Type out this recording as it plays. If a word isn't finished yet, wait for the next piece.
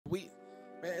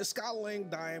Man, is Scott Lang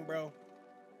dying, bro?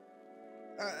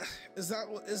 Is that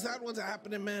what's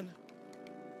happening, man?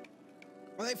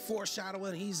 Are they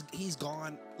foreshadowing he's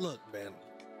gone? Look, man,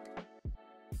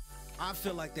 I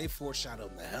feel like they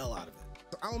foreshadowed the hell out of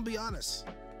it. I'm gonna be honest.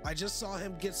 I just saw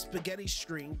him get spaghetti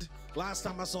stringed. Last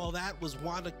time I saw that was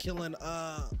Wanda killing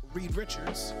Reed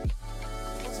Richards.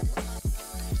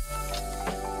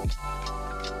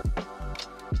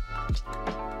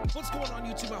 What's going on,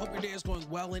 YouTube? I hope your day is going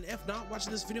well, and if not,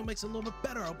 watching this video makes it a little bit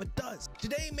better. I hope it does.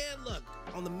 Today, man, look,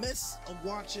 on the midst of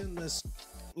watching this,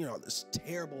 this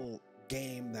terrible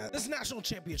game, this national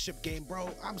championship game, bro,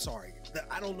 I'm sorry.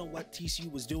 I don't know what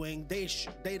TCU was doing.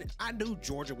 I knew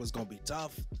Georgia was gonna be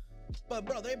tough, but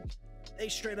bro, they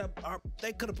straight up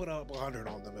they could have put up 100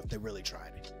 on them if they really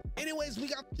tried. Anyways, we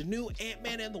got the new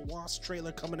Ant-Man and the Wasp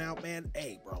trailer coming out, man.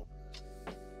 Hey, bro,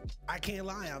 I can't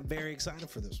lie, I'm very excited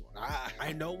for this one.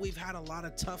 I know we've had a lot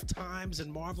of tough times in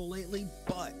Marvel lately,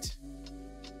 but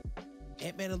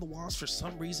Ant-Man and the Wasp, for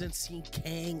some reason, seeing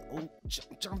Kang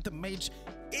jump the mage,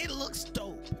 it looks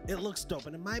dope. It looks dope,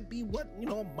 and it might be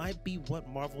what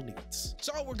Marvel needs.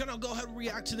 So we're gonna go ahead and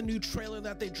react to the new trailer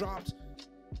that they dropped.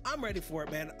 I'm ready for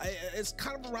it, man. It's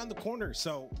kind of around the corner,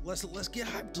 so let's get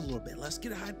hyped a little bit. Let's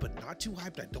get hyped, but not too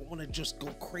hyped. I don't want to just go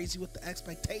crazy with the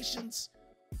expectations.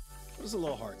 It's a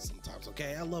little hard sometimes,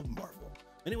 okay? I love Marvel.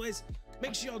 Anyways,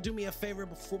 make sure y'all do me a favor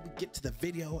before we get to the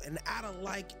video and add a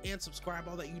like and subscribe,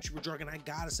 all that YouTuber jargon I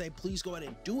gotta say. Please go ahead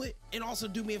and do it. And also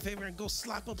do me a favor and go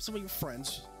slap up some of your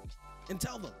friends and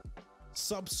tell them,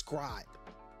 subscribe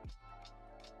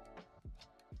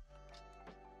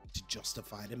to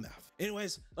Justified MF.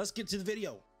 Anyways, let's get to the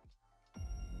video.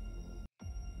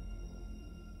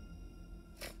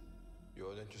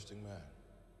 You're an interesting man,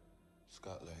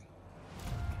 Scott Lang.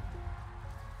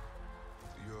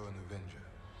 You're an Avenger.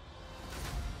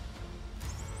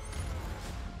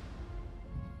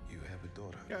 You have a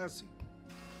daughter. Yeah, I see.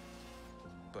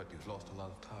 But you've lost a lot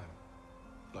of time,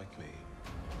 like me.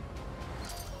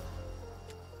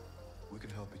 We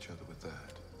can help each other with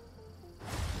that.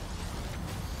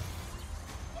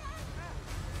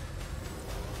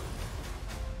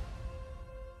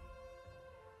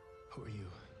 Who are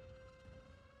you?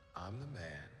 I'm the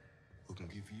man who can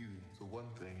give you the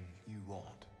one thing you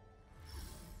want.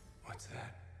 What's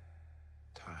that?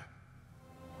 Time.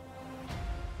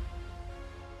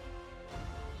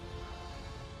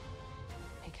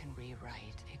 It can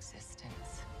rewrite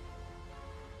existence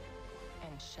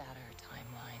and shatter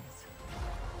timelines.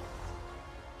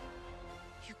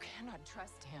 You cannot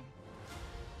trust him.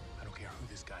 I don't care who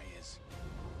this guy is.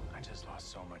 I just lost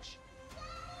so much.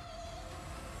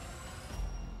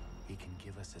 He can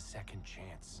give us a second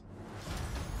chance.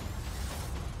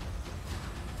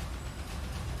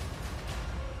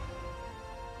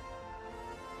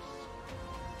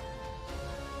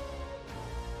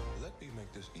 Let me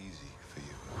make this easy for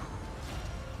you.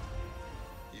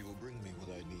 You will bring me what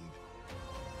I need,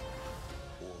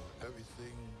 or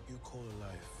everything you call a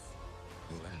life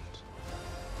will end.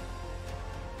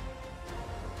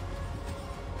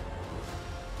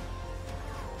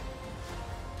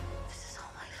 This is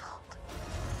all my fault.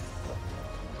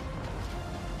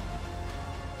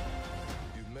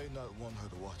 You may not want her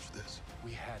to watch this.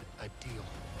 We had a deal.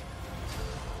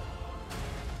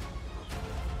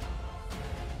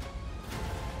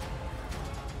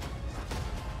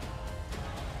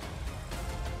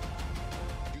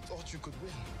 You thought you could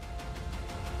win.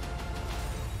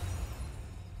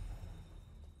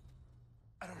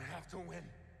 I don't have to win.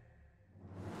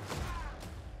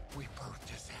 We both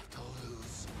just have to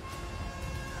lose.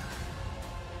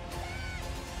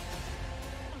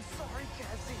 I'm sorry,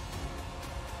 Cassie.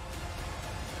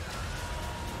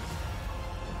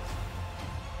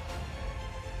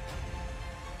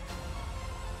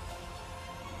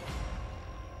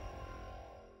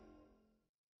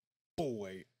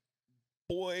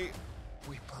 Boy.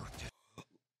 We both just...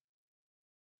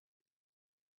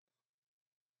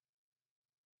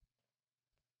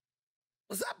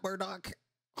 Was that Murdoch?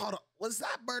 Hold on. Was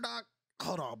that Murdoch?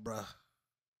 Hold on, bruh.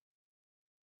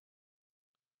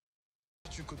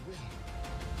 You could win.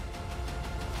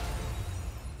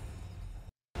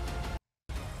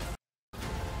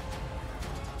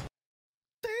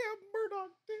 Damn,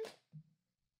 Murdoch, dude.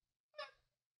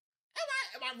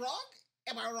 Am I wrong?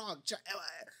 Am I wrong?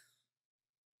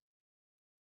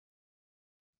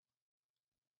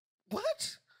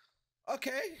 What?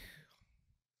 Okay.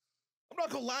 I'm not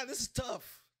gonna lie, this is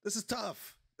tough. This is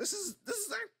tough. This is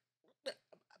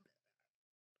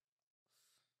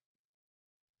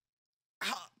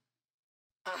I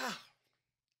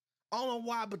don't know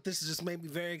why, but this just made me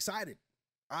very excited.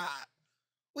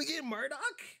 We get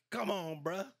Murdoch? Come on,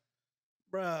 bruh.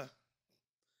 Bruh.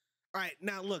 All right,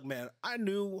 now look, man. I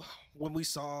knew when we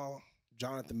saw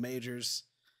Jonathan Majors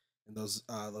in those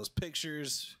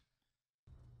pictures.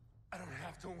 I don't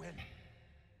have to win.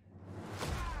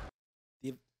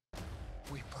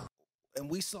 And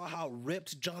we saw how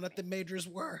ripped Jonathan Majors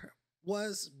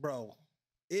was, bro.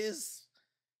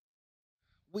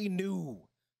 We knew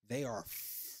they're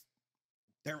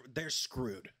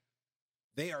screwed.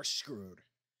 They are screwed.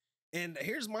 And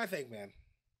here's my thing, man.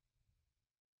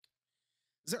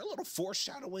 Is there a little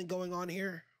foreshadowing going on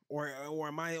here? Or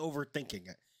am I overthinking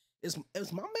it? Is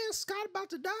my man Scott about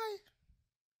to die?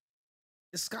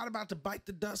 Is Scott about to bite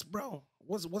the dust, bro?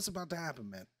 What's about to happen,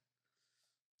 man?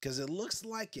 Because it looks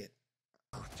like it.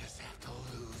 Oh, just have to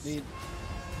lose.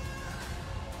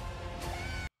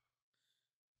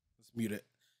 Let's mute it.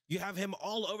 You have him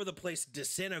all over the place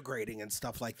disintegrating and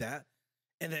stuff like that.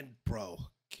 And then, bro,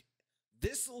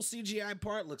 this little CGI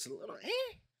part looks a little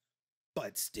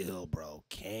but still, bro,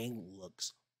 Kang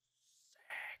looks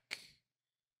sick.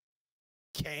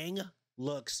 Kang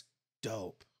looks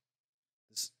dope.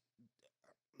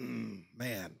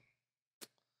 Man.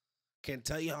 Can't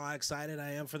tell you how excited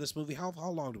I am for this movie. How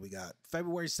long do we got?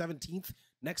 February 17th,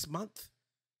 next month?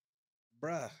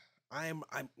 Bruh, I'm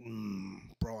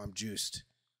juiced.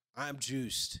 I'm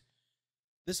juiced.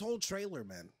 This whole trailer,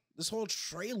 man. This whole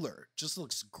trailer just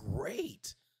looks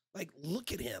great. Like,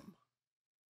 look at him.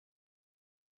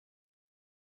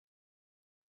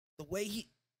 The way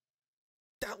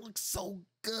that looks so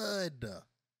good.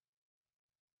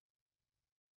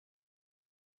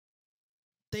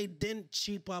 They didn't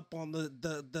cheap up on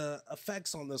the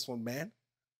effects on this one, man.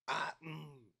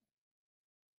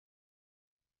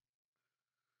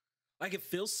 Like, it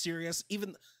feels serious.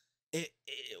 Even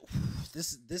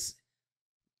this.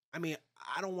 I mean,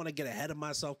 I don't want to get ahead of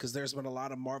myself because there's been a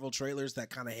lot of Marvel trailers that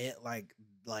kind of hit like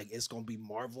it's gonna be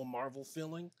Marvel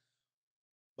feeling.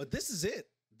 But this is it.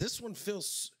 This one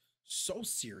feels so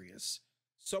serious,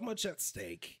 so much at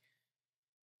stake.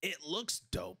 It looks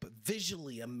dope,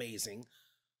 visually amazing.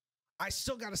 I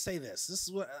still got to say this. This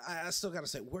is what I still got to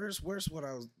say. Where's what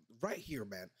I was right here,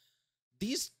 man.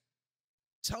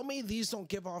 Tell me these don't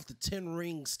give off the 10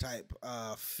 Rings type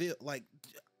feel. Like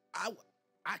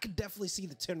I could definitely see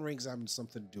the 10 Rings having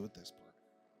something to do with this part.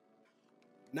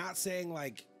 Not saying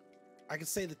like I could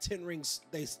say the 10 Rings,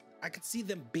 I could see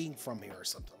them being from here or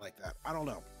something like that. I don't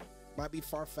know. Might be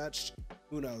far-fetched.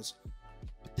 Who knows?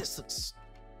 But this looks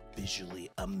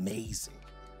visually amazing.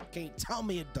 Can't tell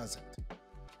me it doesn't.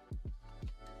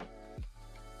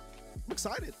 I'm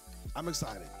excited. I'm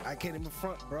excited. I can't even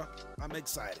front, bro. I'm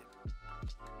excited.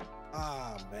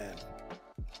 Ah, man.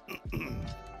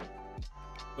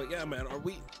 But yeah, man,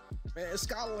 man, is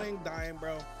Scott Lang dying,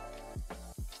 bro?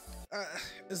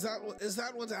 Is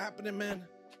that what's happening, man?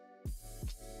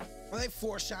 Are they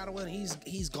foreshadowing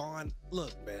he's gone?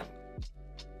 Look, man.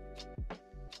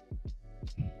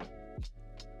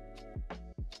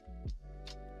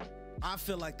 I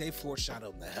feel like they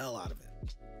foreshadowed the hell out of it.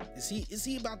 Is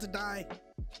he about to die?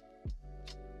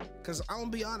 Because I'm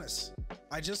gonna be honest,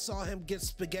 I just saw him get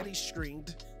spaghetti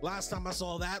stringed. Last time I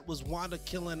saw that was Wanda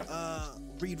killing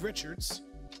Reed Richards.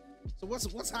 So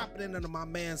what's happening to my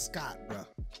man Scott, bro?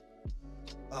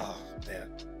 Oh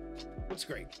man, looks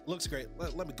great. Looks great.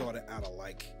 Let me go out of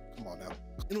like. Come on now.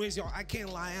 Anyways, y'all, I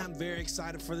can't lie. I'm very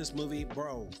excited for this movie,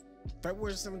 bro.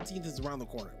 February 17th is around the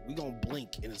corner. We gonna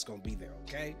blink and it's gonna be there.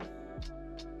 Okay.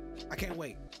 I can't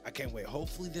wait. I can't wait.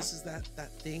 Hopefully this is that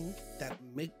thing that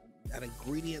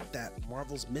ingredient that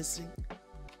Marvel's missing,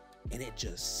 and it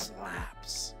just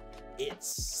slaps. It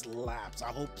slaps. I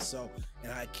hope so.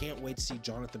 And I can't wait to see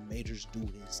Jonathan Majors do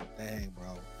his thing,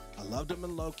 bro. I loved him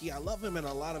in Loki. I love him in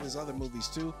a lot of his other movies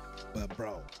too. But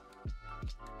bro,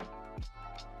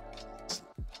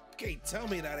 can't tell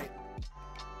me that ain't.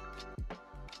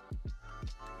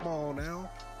 Come on now.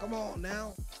 Come on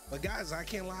now. But guys, I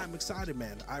can't lie. I'm excited,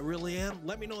 man. I really am.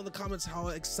 Let me know in the comments how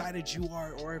excited you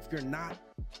are, or if you're not.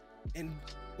 And,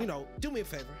 you know, do me a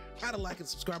favor. Add a like and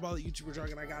subscribe. All the YouTuber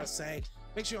jargon I gotta say.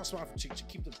 Make sure y'all smile for Cheek.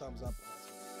 Keep the thumbs up.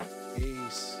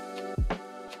 Peace.